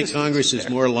inconsistency. You think Congress is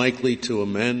more likely to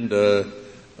amend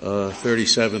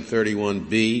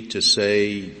 3731B to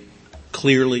say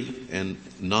clearly and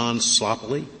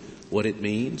non-sloppily what it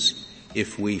means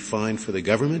if we find for the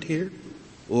government here,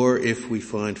 or if we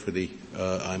find for the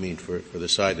for the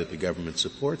side that the government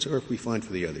supports, or if we find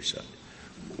for the other side?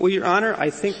 Well, Your Honor, I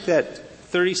think that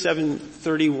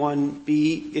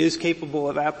 3731B is capable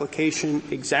of application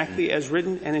exactly as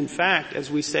written, and in fact, as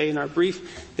we say in our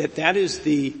brief, that is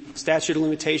the statute of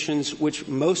limitations which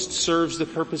most serves the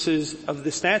purposes of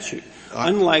the statute,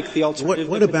 unlike the alternative.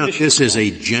 What about this as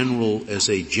a general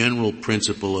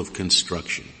principle of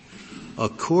construction? A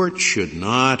court should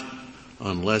not,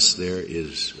 unless there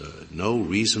is no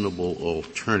reasonable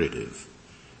alternative,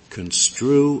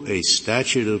 construe a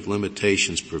statute of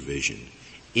limitations provision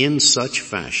in such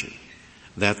fashion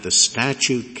that the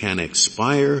statute can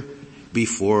expire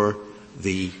before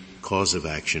the cause of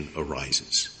action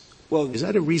arises. Well, is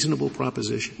that a reasonable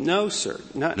proposition? No, sir.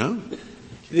 No?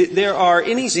 There are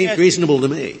any Seems reasonable to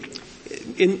me.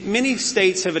 Many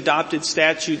states have adopted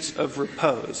statutes of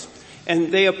repose,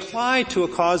 and they apply to a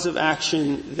cause of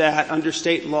action that under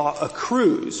state law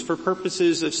accrues for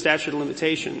purposes of statute of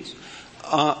limitations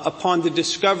upon the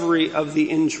discovery of the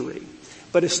injury.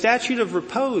 But a statute of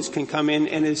repose can come in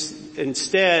and is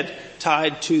instead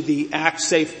tied to the act,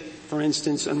 say, for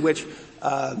instance, on which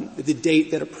the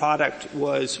date that a product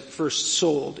was first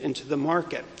sold into the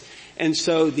market. And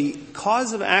so the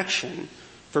cause of action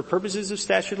for purposes of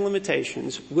statute of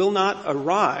limitations will not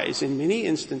arise in many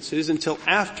instances until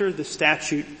after the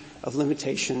statute of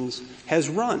limitations has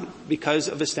run because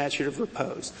of a statute of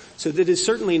repose. So that is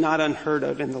certainly not unheard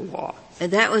of in the law.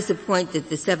 And that was the point that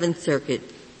the Seventh Circuit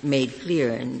made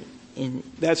clear in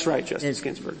That's right, Justice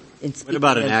Ginsburg. What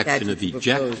about an action of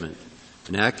ejectment?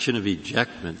 An action of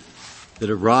ejectment that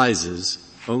arises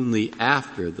only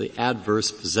after the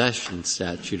adverse possession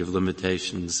statute of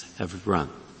limitations have run.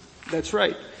 That's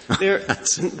right.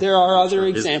 There are other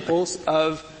examples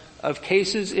of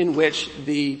cases in which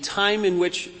the time in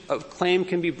which a claim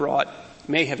can be brought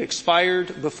may have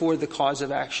expired before the cause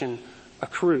of action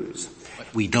accrues.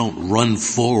 But we don't run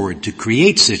forward to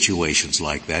create situations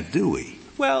like that, do we?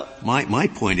 Well, my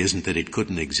point isn't that it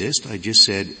couldn't exist. I just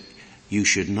said you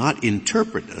should not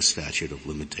interpret a statute of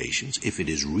limitations if it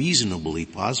is reasonably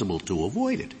possible to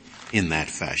avoid it in that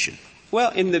fashion.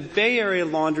 Well, in the Bay Area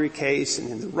Laundry case and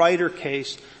in the Ryder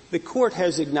case, the Court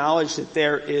has acknowledged that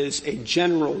there is a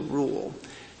general rule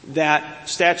that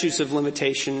statutes of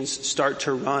limitations start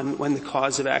to run when the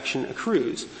cause of action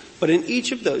accrues. But in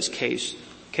each of those cases,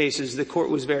 the Court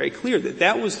was very clear that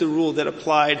that was the rule that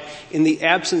applied in the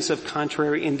absence of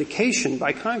contrary indication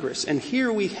by Congress. And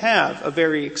here we have a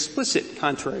very explicit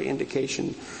contrary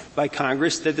indication by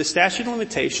Congress that the statute of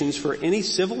limitations for any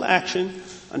civil action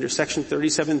under Section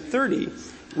 3730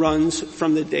 runs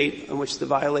from the date on which the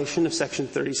violation of Section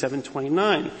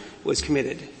 3729 was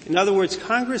committed. In other words,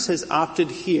 Congress has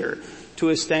opted here to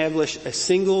establish a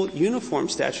single uniform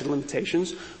statute of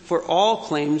limitations for all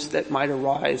claims that might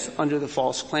arise under the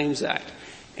False Claims Act.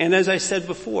 And as I said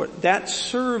before, that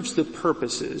serves the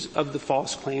purposes of the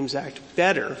False Claims Act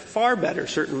better, far better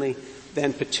certainly,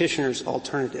 than petitioner's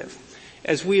alternative.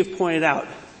 As we have pointed out,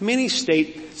 many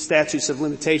state statutes of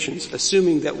limitations,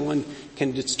 assuming that one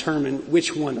can determine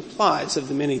which one applies of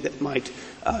the many that might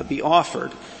be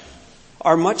offered,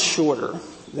 are much shorter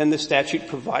than the statute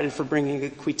provided for bringing a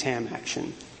qui tam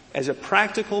action. As a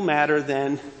practical matter,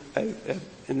 then,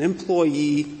 an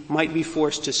employee might be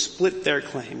forced to split their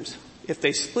claims. If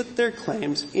they split their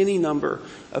claims, any number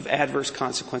of adverse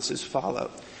consequences follow.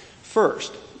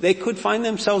 First, they could find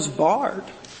themselves barred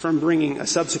from bringing a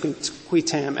subsequent qui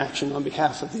tam action on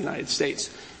behalf of the United States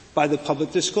by the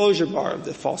public disclosure bar of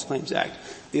the False Claims Act.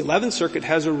 The 11th Circuit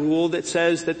has a rule that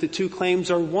says that the two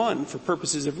claims are one for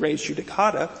purposes of res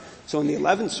judicata. So in the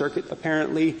 11th Circuit,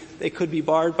 apparently, they could be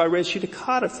barred by res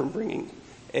judicata from bringing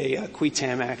a qui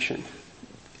tam action.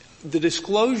 The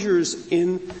disclosures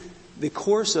in the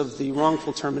course of the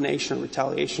wrongful termination or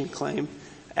retaliation claim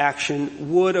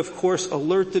action would, of course,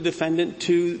 alert the defendant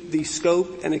to the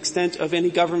scope and extent of any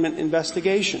government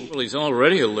investigation. Well, he's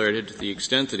already alerted to the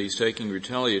extent that he's taking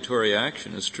retaliatory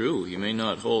action. It's true. He may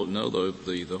not know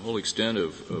the whole extent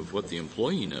of what the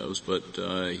employee knows, but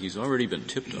he's already been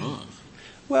tipped off.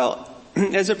 Well,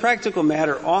 as a practical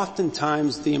matter,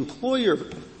 oftentimes the employer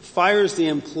fires the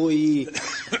employee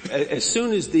as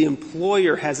soon as the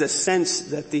employer has a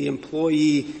sense that the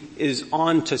employee is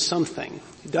on to something.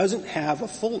 He doesn't have a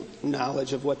full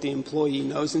knowledge of what the employee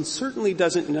knows and certainly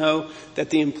doesn't know that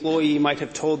the employee might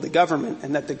have told the government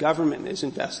and that the government is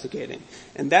investigating.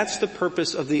 And that's the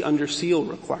purpose of the under seal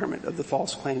requirement of the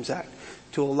False Claims Act,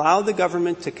 to allow the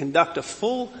government to conduct a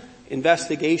full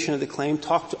investigation of the claim,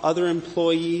 talk to other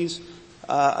employees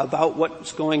about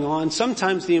what's going on.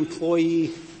 Sometimes the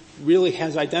employee really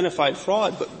has identified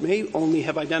fraud, but may only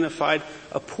have identified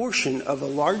a portion of a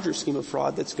larger scheme of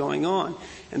fraud that's going on.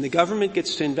 And the government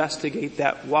gets to investigate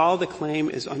that while the claim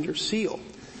is under seal.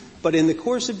 But in the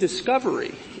course of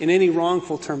discovery, in any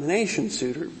wrongful termination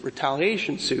suit or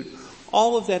retaliation suit,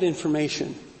 all of that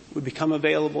information would become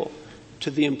available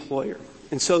to the employer.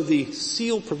 And so the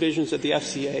seal provisions of the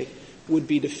FCA would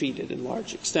be defeated in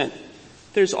large extent.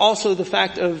 There's also the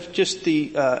fact of just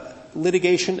the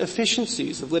litigation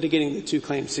efficiencies of litigating the two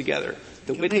claims together.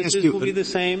 The witnesses will be the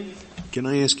same. Can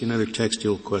I ask you another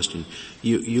textual question?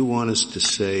 You want us to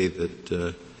say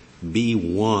that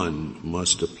B1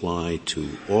 must apply to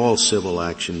all civil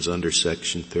actions under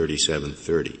Section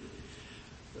 3730.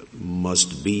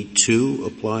 Must B2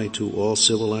 apply to all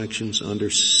civil actions under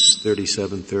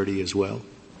 3730 as well?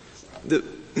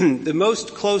 The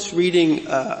most close reading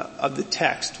of the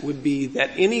text would be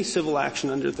that any civil action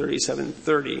under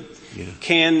 3730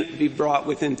 can be brought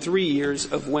within 3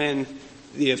 years of when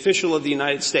the official of the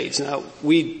United States. Now,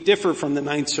 we differ from the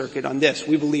Ninth Circuit on this.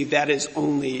 We believe that is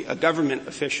only a government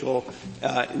official,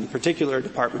 in particular a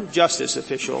Department of Justice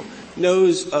official,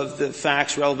 knows of the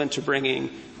facts relevant to bringing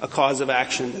a cause of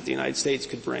action that the United States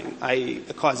could bring, i.e.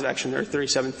 a cause of action under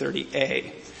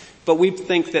 3730A. But we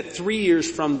think that 3 years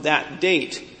from that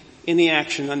date, any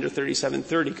action under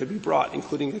 3730 could be brought,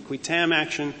 including a qui tam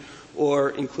action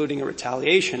or including a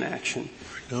retaliation action.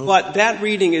 No. But that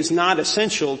reading is not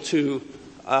essential to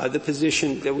the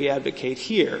position that we advocate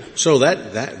here. So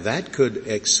that could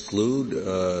exclude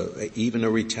even a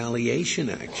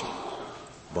retaliation action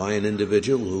by an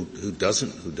individual who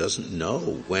doesn't know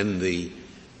when the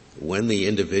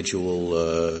individual,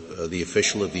 the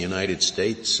official of the United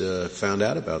States, found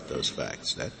out about those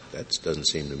facts. That doesn't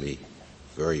seem to me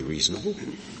very reasonable.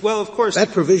 Well, of course.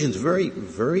 That provision's very,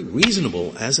 very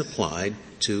reasonable as applied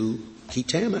to qui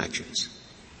tam actions.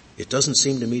 It doesn't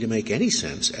seem to me to make any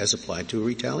sense as applied to a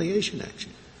retaliation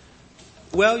action.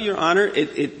 Well, Your Honor,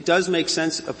 it does make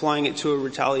sense applying it to a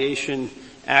retaliation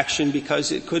action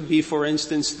because it could be, for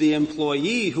instance, the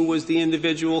employee who was the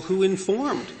individual who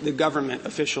informed the government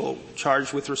official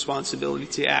charged with responsibility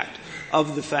to act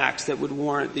of the facts that would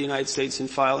warrant the United States in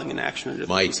filing an action under 3730A.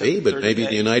 Might be, but maybe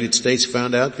the United States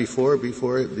found out before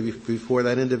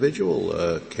that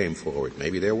individual came forward.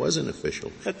 Maybe there was an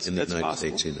official in the United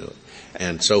possible. States who knew it.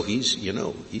 And so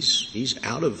he's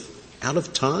out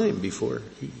of time before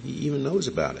he even knows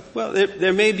about it. Well,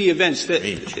 there may be events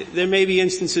there may be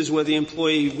instances where the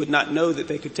employee would not know that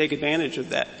they could take advantage of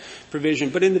that provision.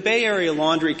 But in the Bay Area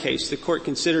laundry case, the court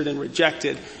considered and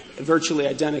rejected a virtually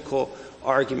identical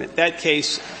argument. That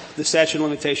case, the statute of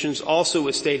limitations also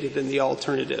was stated in the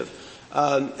alternative.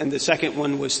 And the second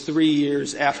one was 3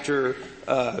 years after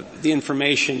the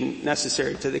information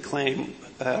necessary to the claim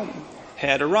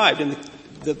had arrived. And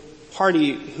the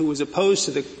party who was opposed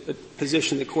to the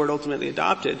position the court ultimately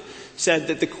adopted said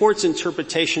that the court's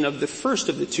interpretation of the first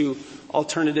of the two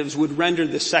alternatives would render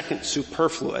the second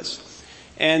superfluous.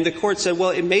 And the court said, well,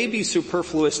 it may be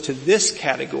superfluous to this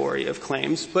category of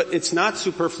claims, but it's not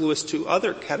superfluous to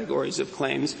other categories of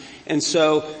claims, and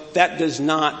so that does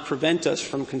not prevent us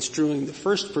from construing the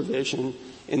first provision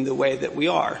in the way that we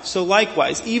are. So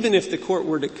likewise, even if the court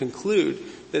were to conclude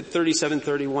that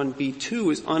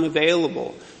 3731b2 is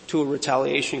unavailable to a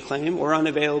retaliation claim or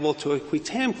unavailable to a qui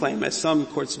tam claim, as some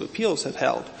courts of appeals have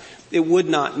held, it would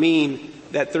not mean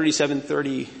that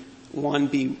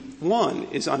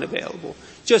 3731b1 is unavailable.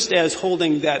 Just as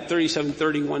holding that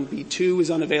 3731b2 is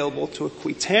unavailable to a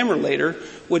qui tam relator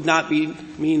would not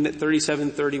mean that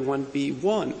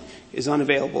 3731b1 is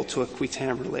unavailable to a qui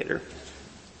tam relator.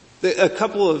 A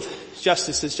couple of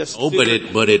justices just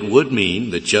but it would mean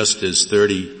that just as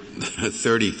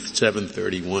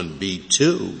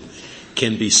 3731b2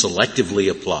 can be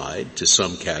selectively applied to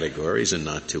some categories and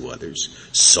not to others,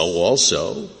 so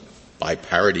also, by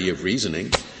parity of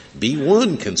reasoning,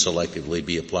 B1 can selectively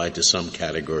be applied to some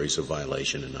categories of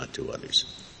violation and not to others.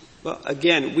 Well,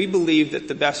 again, we believe that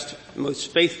the best,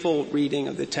 most faithful reading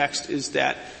of the text is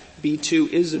that B2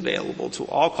 is available to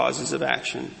all causes of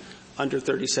action under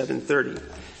 3730.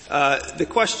 The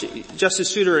question, Justice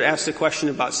Souter asked a question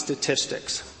about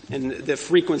statistics and the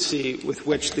frequency with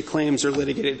which the claims are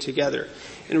litigated together.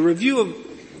 In a review of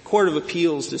Court of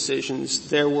Appeals decisions,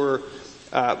 there were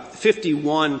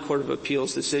 51 Court of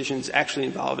Appeals decisions actually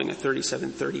involving a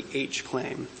 3730H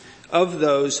claim. Of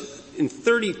those, in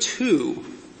 32,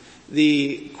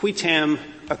 a qui tam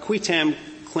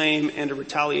claim and a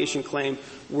retaliation claim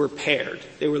were paired.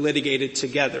 They were litigated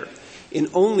together. In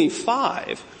only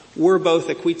 5 were both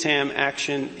a qui tam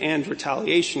action and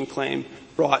retaliation claim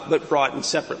brought in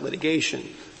separate litigation.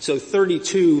 So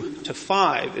 32 to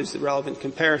 5 is the relevant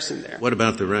comparison there. What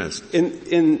about the rest?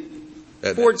 In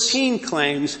 14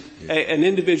 claims, an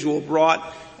individual brought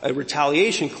a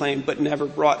retaliation claim but never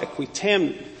brought a qui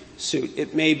tam suit.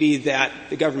 It may be that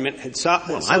the government had sought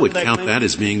Well, I would count that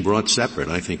as being brought separate.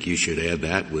 I think you should add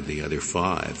that with the other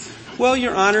 5. Well,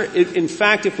 Your Honor, in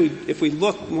fact, if we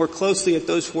look more closely at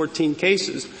those 14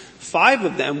 cases, 5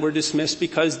 of them were dismissed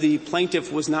because the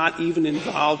plaintiff was not even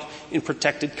involved in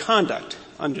protected conduct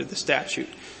under the statute.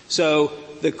 So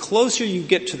the closer you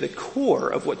get to the core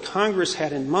of what Congress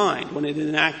had in mind when it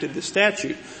enacted the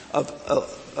statute of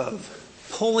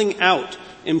pulling out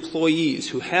employees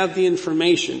who have the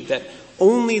information that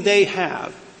only they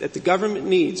have, that the government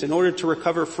needs in order to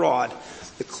recover fraud,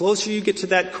 the closer you get to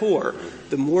that core,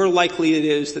 the more likely it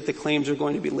is that the claims are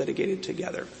going to be litigated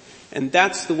together. And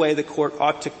that's the way the court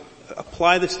ought to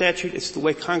apply the statute. It's the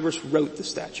way Congress wrote the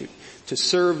statute, to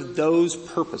serve those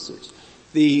purposes.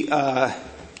 I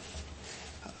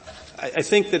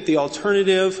think that the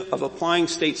alternative of applying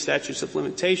state statutes of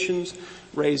limitations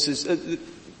raises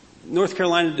North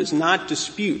Carolina does not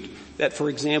dispute that, for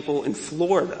example, in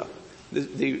Florida,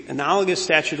 the analogous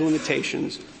statute of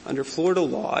limitations under Florida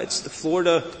law, it's the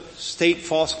Florida State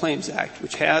False Claims Act,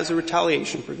 which has a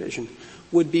retaliation provision,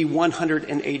 would be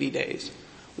 180 days.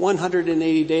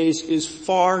 180 days is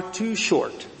far too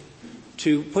short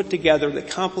to put together the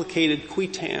complicated qui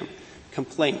tam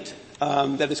complaint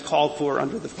that is called for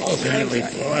under the False Claims Act.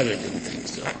 Apparently Florida didn't think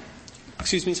so.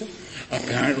 Excuse me, sir?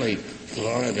 Apparently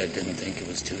Florida didn't think it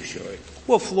was too short.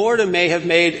 Well, Florida may have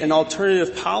made an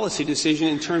alternative policy decision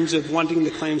in terms of wanting the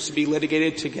claims to be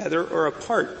litigated together or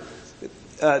apart.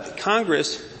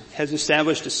 Congress has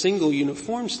established a single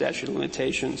uniform statute of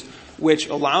limitations which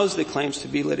allows the claims to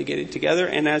be litigated together,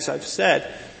 and as I've said,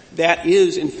 that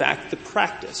is in fact the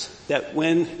practice, that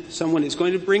when someone is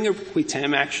going to bring a qui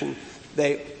tam action,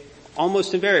 they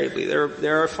almost invariably,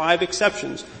 there are 5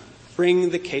 exceptions, bring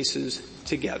the cases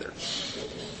together.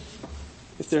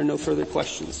 If there are no further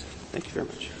questions, thank you very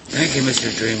much. Thank you, Mr.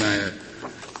 Drehmeyer.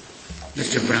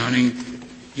 Mr. Browning,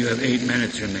 you have 8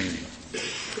 minutes remaining.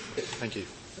 Thank you.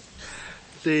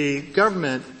 The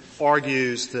government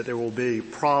argues that there will be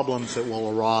problems that will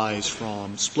arise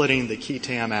from splitting the qui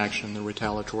tam action, the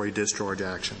retaliatory discharge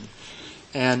action.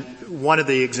 And one of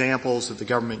the examples that the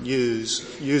government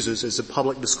uses is the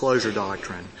public disclosure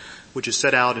doctrine, which is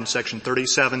set out in Section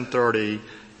 3730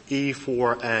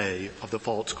 E4A of the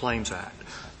False Claims Act.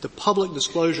 The public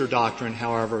disclosure doctrine,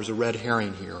 however, is a red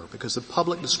herring here, because the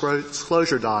public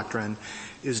disclosure doctrine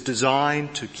is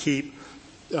designed to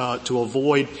to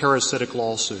avoid parasitic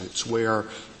lawsuits where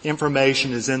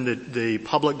information is in the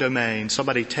public domain,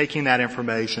 somebody taking that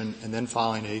information and then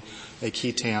filing a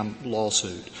qui tam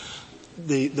lawsuit.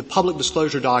 The public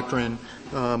disclosure doctrine,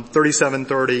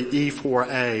 3730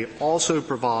 E4A, also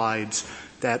provides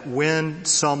that when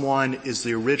someone is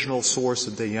the original source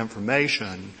of the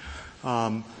information,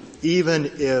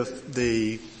 even if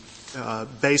the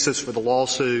basis for the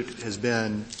lawsuit has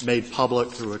been made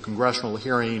public through a congressional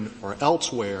hearing or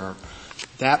elsewhere,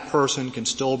 that person can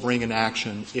still bring an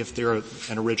action if they're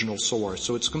an original source.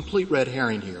 So it's a complete red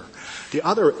herring here. The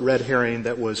other red herring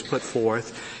that was put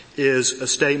forth is a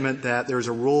statement that there's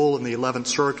a rule in the 11th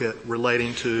Circuit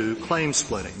relating to claim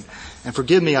splitting. And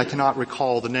forgive me, I cannot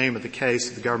recall the name of the case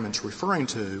that the government's referring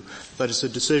to, but it's a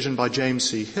decision by James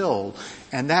C. Hill,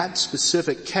 and that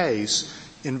specific case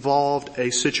involved a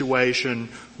situation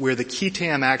where the qui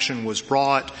tam action was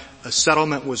brought, a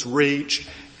settlement was reached,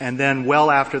 and then well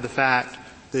after the fact,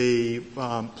 the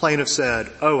plaintiff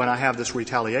said, and I have this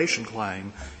retaliation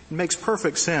claim. It makes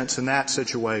perfect sense in that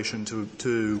situation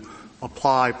to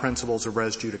apply principles of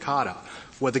res judicata.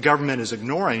 What the government is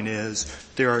ignoring is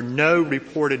there are no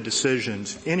reported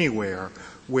decisions anywhere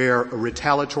where a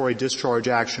retaliatory discharge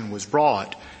action was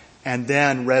brought and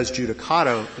then res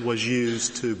judicata was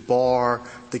used to bar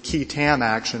the qui tam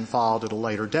action filed at a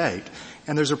later date.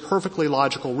 And there's a perfectly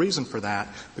logical reason for that,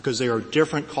 because they are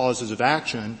different causes of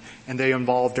action and they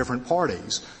involve different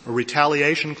parties. A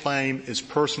retaliation claim is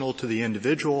personal to the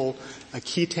individual. A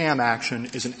qui tam action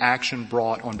is an action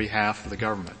brought on behalf of the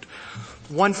government.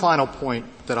 One final point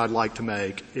that I'd like to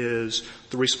make is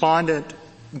the respondent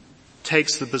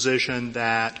takes the position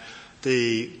that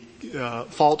the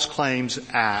False Claims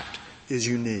Act is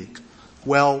unique.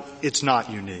 Well, it's not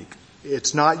unique.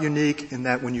 It's not unique in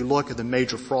that when you look at the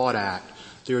Major Fraud Act,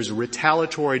 there is a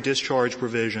retaliatory discharge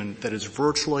provision that is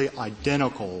virtually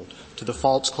identical to the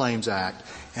False Claims Act.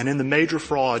 And in the Major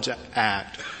Frauds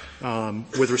Act,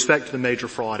 with respect to the Major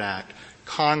Fraud Act,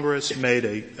 Congress made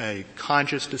a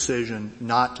conscious decision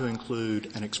not to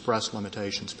include an express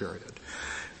limitations period.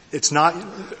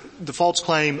 The False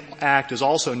Claim Act is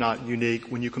also not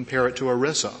unique when you compare it to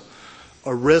ERISA.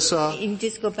 ERISA. You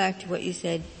just go back to what you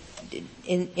said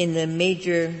in the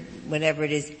major, whatever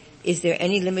it is there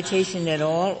any limitation at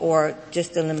all, or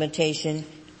just a limitation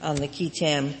on the qui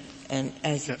tam and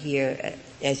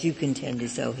as you contend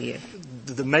is so here?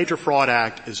 The Major Fraud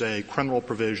Act is a criminal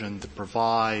provision that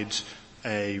provides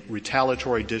a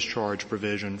retaliatory discharge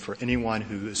provision for anyone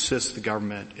who assists the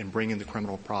government in bringing the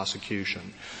criminal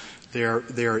prosecution.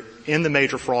 In the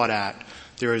Major Fraud Act,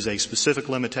 there is a specific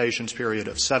limitations period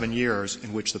of 7 years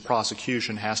in which the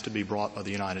prosecution has to be brought by the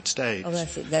United States.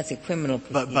 Oh, that's a criminal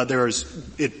proceeding.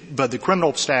 But the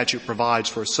criminal statute provides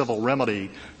for a civil remedy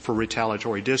for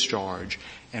retaliatory discharge,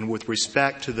 and with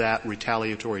respect to that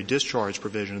retaliatory discharge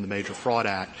provision in the Major Fraud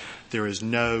Act, there is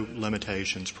no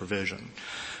limitations provision.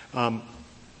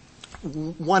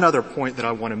 One other point that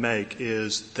I want to make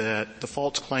is that the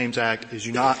False Claims Act is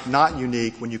not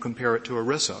unique when you compare it to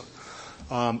ERISA.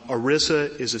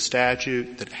 ERISA is a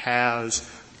statute that has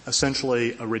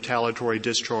essentially a retaliatory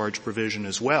discharge provision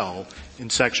as well in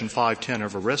Section 510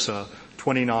 of ERISA,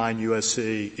 29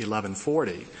 U.S.C.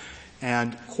 1140.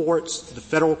 And the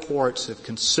federal courts have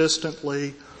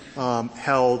consistently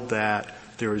held that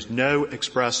there is no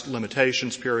express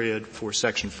limitations period for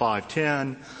Section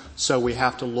 510, so we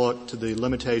have to look to the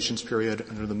limitations period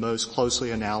under the most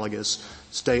closely analogous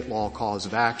state law cause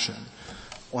of action.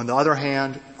 On the other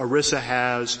hand, ERISA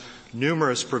has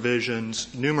numerous provisions,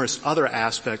 numerous other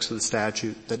aspects of the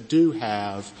statute that do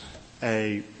have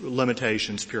a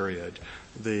limitations period.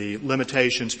 The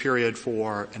limitations period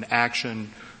for an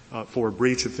action for a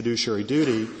breach of fiduciary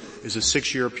duty is a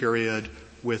 6-year period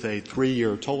with a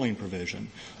 3-year tolling provision.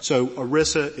 So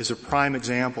ERISA is a prime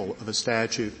example of a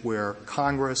statute where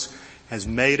Congress has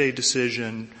made a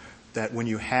decision that when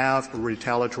you have a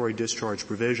retaliatory discharge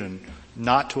provision,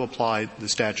 not to apply the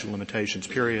statute of limitations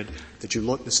period, that you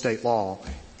look to state law,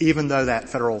 even though that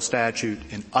federal statute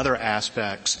in other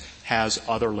aspects has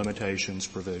other limitations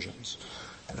provisions.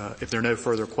 If there are no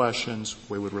further questions,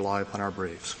 we would rely upon our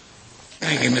briefs.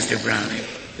 Thank you, Mr. Browning.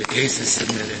 The case is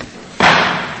submitted.